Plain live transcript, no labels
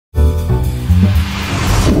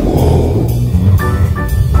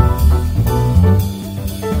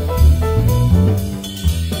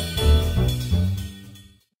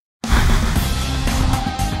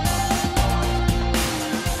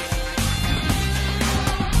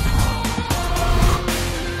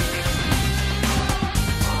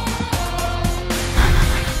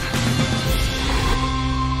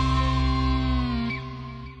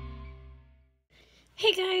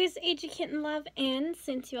Kitten Love, and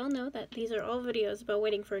since you all know that these are all videos about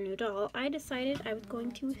waiting for a new doll, I decided I was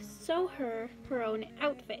going to sew her own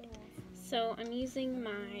outfit. So I'm using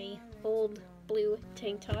my old blue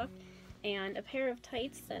tank top and a pair of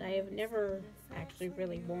tights that I have never actually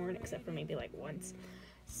really worn except for maybe like once.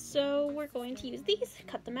 So we're going to use these,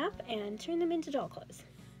 cut them up, and turn them into doll clothes.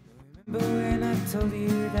 Remember when I told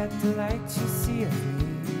you that the light you see of me?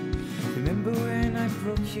 Remember when I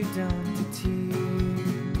broke you down to tears?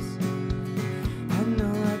 I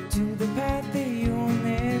know I took the path that you will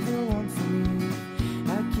never want from me.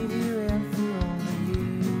 I'll give you air for all the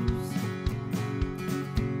years.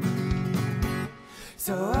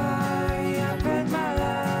 So I bet my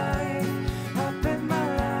life, I bet my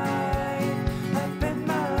life, I bet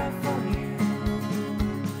my life on you.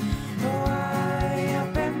 Oh,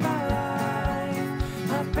 I bet my life,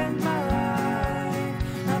 I bet my life,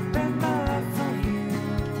 I bet my life on you.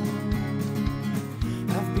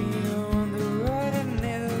 I've been on the road and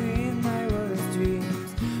never in my wildest dreams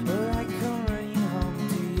will I come running home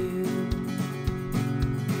to you.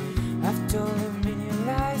 I've told a million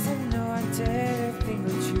lies and know I tell everything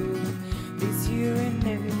but truth. This you in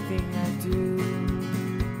everything I do.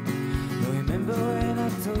 Remember when I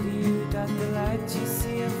told you that the light you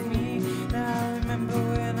see of me? Now remember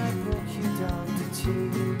when I broke you down to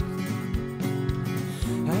tears?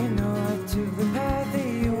 I know I took the path that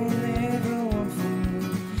you will never want from me.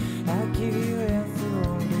 I'll give you hell for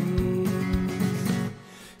all the years.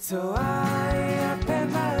 So I bet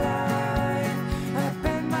my life, I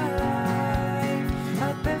bet my life, I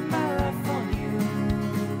bet my life on you.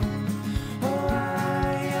 Oh,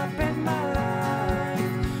 I bet my life,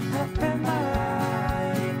 I bet my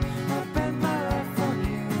life, I bet my life on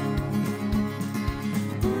you.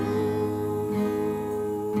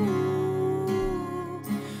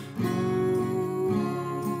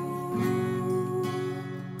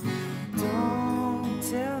 Don't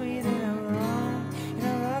tell me that I'm wrong in a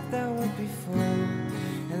love that was before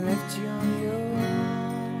and left you on your own.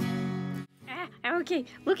 Okay,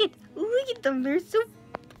 look at them, they're so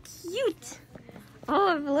cute. Oh,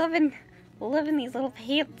 I'm loving these little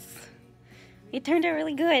pants. It turned out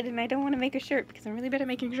really good, and I don't want to make a shirt because I'm really bad at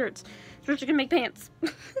making shirts. So we're just gonna make pants.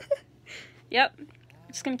 Yep, I'm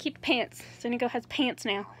just gonna keep pants. So Inigo has pants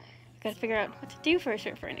now. Gotta figure out what to do for a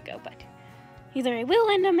shirt for Inigo, but either I will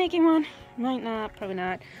end up making one, might not, probably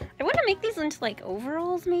not. I want to make these into like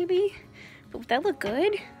overalls maybe, but would that look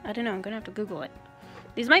good? I don't know, I'm gonna have to Google it.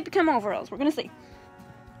 These might become overalls, we're gonna see.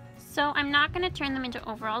 So I'm not gonna turn them into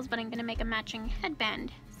overalls, but I'm gonna make a matching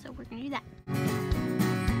headband. So we're gonna do that.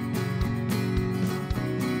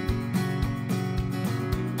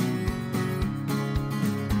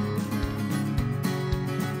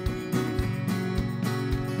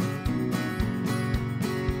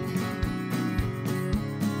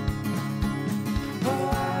 Oh,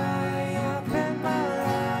 I bet my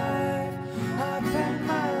life, I bet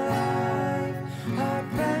my life, I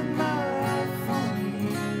bet my life on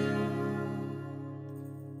you.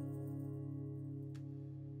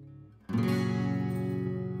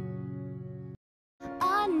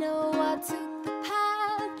 I know I took the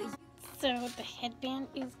path. So the headband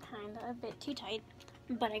is kind of a bit too tight,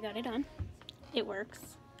 but I got it on. It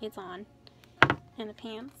works, it's on. And the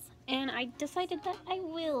pants. And I decided that I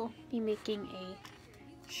will be making a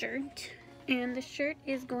shirt. And the shirt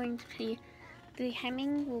is going to be, the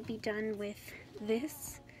hemming will be done with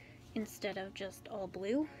this instead of just all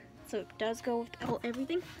blue. So it does go with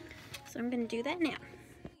everything. So I'm going to do that now.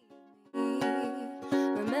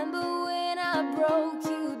 Remember when I broke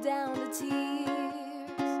you down to tears?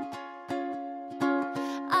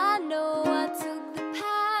 I know I took the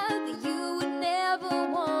path that you would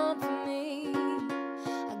never want from me.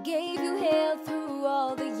 I gave you hell through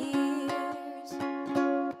all the years.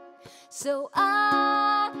 So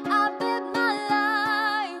I bet my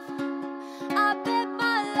life, I bet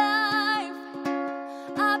my life,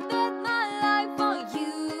 I bet my life on you.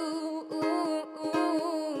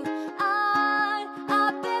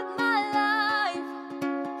 I bet my life,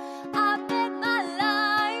 I bet my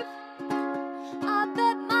life, I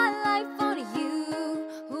bet my life on you.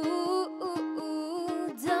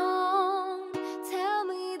 Don't tell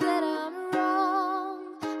me that I'm wrong.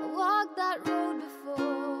 I walked that road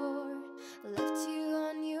before, left you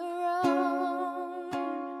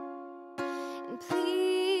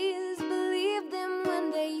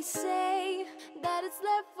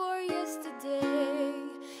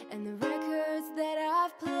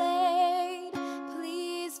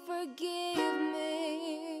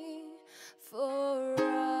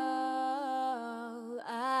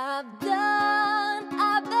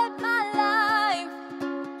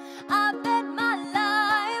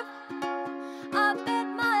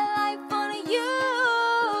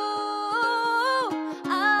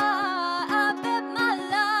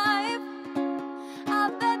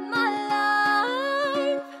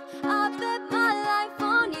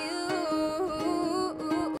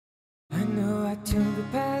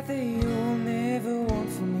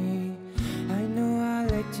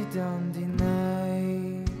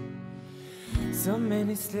So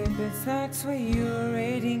many sleepless nights where you're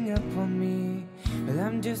waiting upon me. Well,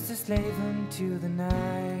 I'm just a slave until the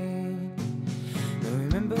night. Now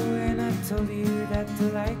remember when I told you that the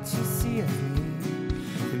light you see of me.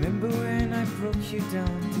 Remember when I broke you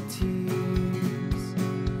down to tears.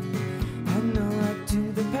 I know I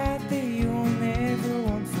took the path that you'll never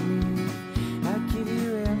want from me. I give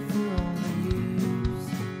you air for all the years.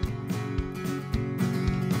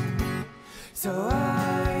 So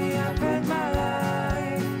I bet my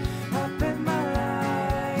life, I bet my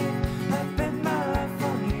life, I bet my life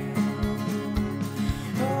on you.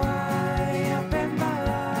 Oh, I bet my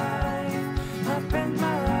life, I bet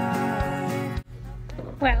my life.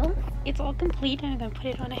 Well, it's all complete, and I'm gonna put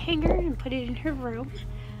it on a hanger and put it in her room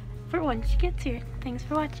for when she gets here. Thanks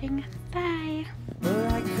for watching. Bye. Oh,